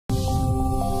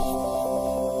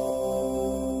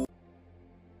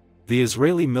The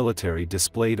Israeli military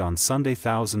displayed on Sunday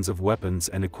thousands of weapons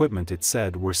and equipment it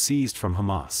said were seized from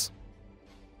Hamas.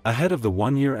 Ahead of the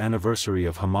one-year anniversary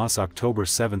of Hamas' October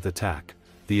 7 attack,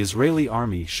 the Israeli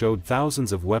army showed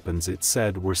thousands of weapons it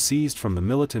said were seized from the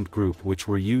militant group which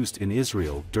were used in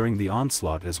Israel during the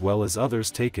onslaught as well as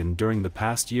others taken during the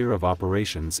past year of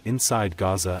operations inside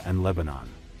Gaza and Lebanon.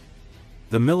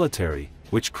 The military,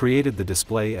 which created the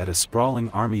display at a sprawling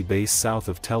army base south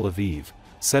of Tel Aviv,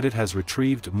 said it has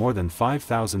retrieved more than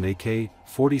 5,000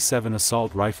 AK-47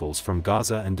 assault rifles from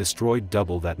Gaza and destroyed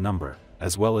double that number,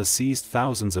 as well as seized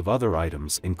thousands of other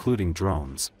items including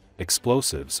drones,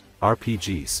 explosives,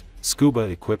 RPGs, scuba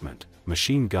equipment,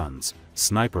 machine guns,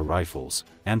 sniper rifles,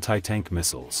 anti-tank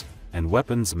missiles, and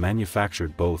weapons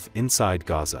manufactured both inside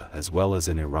Gaza as well as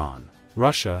in Iran,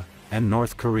 Russia, and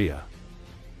North Korea.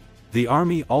 The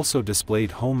army also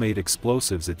displayed homemade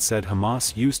explosives it said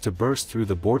Hamas used to burst through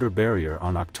the border barrier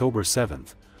on October 7,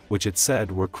 which it said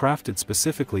were crafted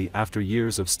specifically after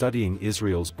years of studying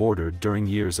Israel's border during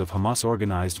years of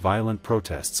Hamas-organized violent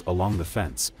protests along the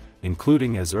fence,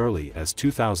 including as early as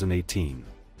 2018.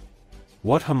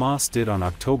 What Hamas did on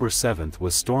October 7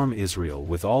 was storm Israel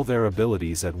with all their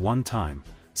abilities at one time,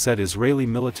 said Israeli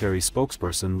military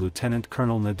spokesperson Lieutenant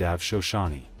Colonel Nadav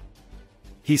Shoshani.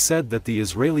 He said that the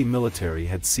Israeli military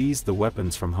had seized the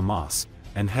weapons from Hamas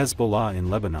and Hezbollah in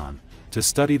Lebanon, to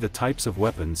study the types of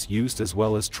weapons used as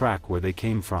well as track where they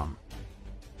came from.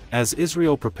 As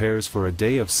Israel prepares for a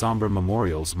day of somber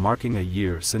memorials marking a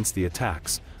year since the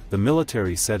attacks, the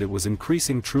military said it was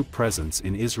increasing troop presence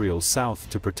in Israel's south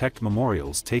to protect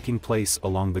memorials taking place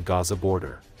along the Gaza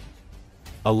border.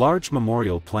 A large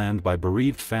memorial planned by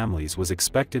bereaved families was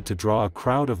expected to draw a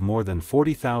crowd of more than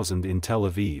 40,000 in Tel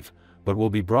Aviv, but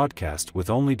will be broadcast with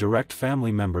only direct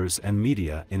family members and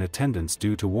media in attendance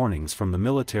due to warnings from the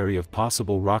military of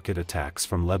possible rocket attacks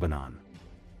from Lebanon.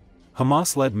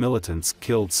 Hamas-led militants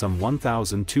killed some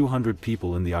 1,200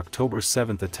 people in the October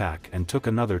 7 attack and took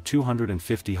another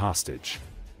 250 hostage.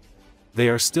 They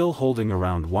are still holding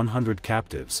around 100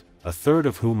 captives, a third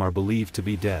of whom are believed to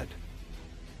be dead.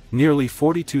 Nearly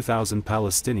 42,000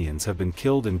 Palestinians have been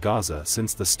killed in Gaza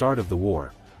since the start of the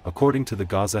war, according to the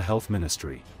Gaza Health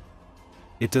Ministry.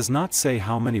 It does not say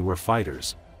how many were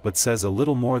fighters, but says a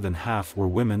little more than half were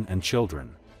women and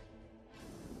children.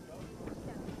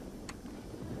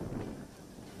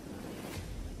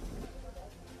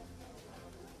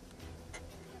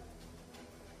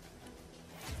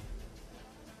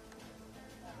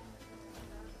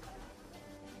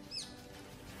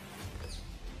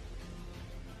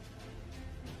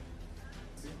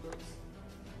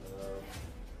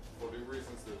 For the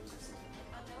reasons that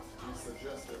we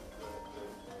suggested,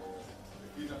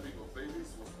 the kidnapping of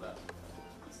babies was planned.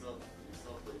 It's not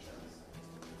by chance.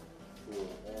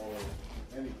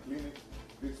 For any clinic,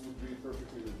 this would be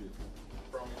perfectly legit.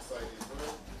 From inside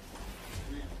Israel,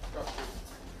 we captured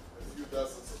a few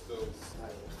dozens of those.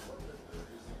 They're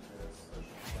using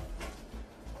special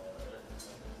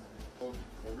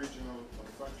original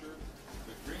manufactured.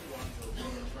 The green ones are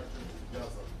being manufactured in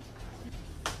Gaza.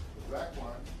 The black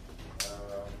one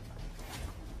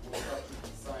was captured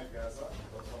inside Gaza,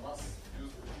 but Hamas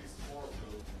used at least 4 of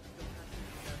those.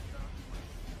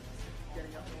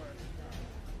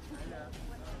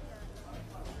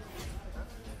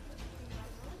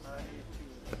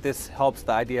 This helps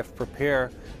the IDF prepare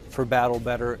for battle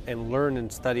better and learn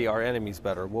and study our enemies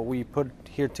better. What we put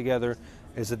here together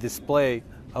is a display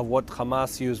of what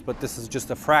Hamas used, but this is just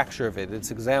a fracture of it.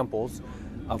 It's examples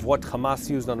of what Hamas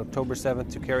used on October 7th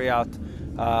to carry out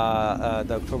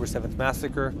the October 7th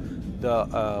massacre,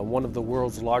 one of the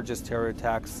world's largest terror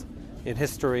attacks in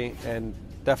history, and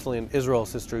definitely in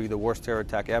Israel's history, the worst terror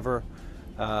attack ever.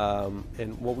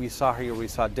 And what we saw here, we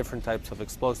saw different types of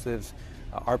explosives,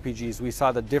 RPGs. We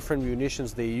saw the different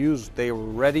munitions they used. They were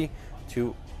ready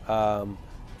to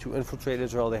infiltrate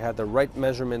Israel. They had the right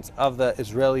measurements of the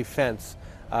Israeli fence.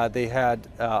 They had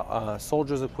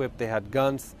soldiers equipped, they had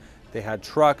guns, they had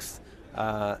trucks,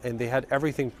 and they had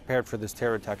everything prepared for this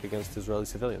terror attack against Israeli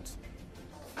civilians.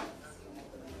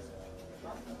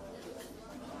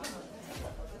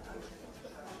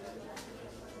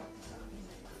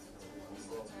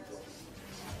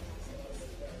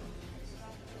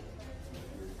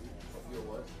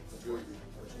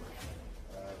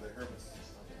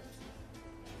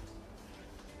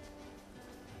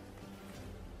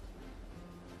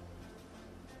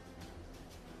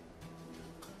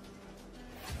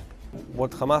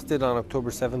 What Hamas did on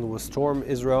October 7th was storm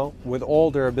Israel with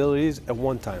all their abilities at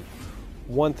one time.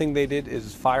 One thing they did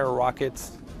is fire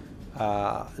rockets,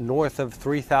 north of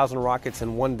 3,000 rockets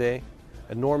in one day,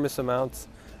 enormous amounts.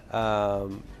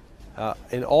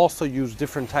 and also use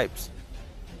different types.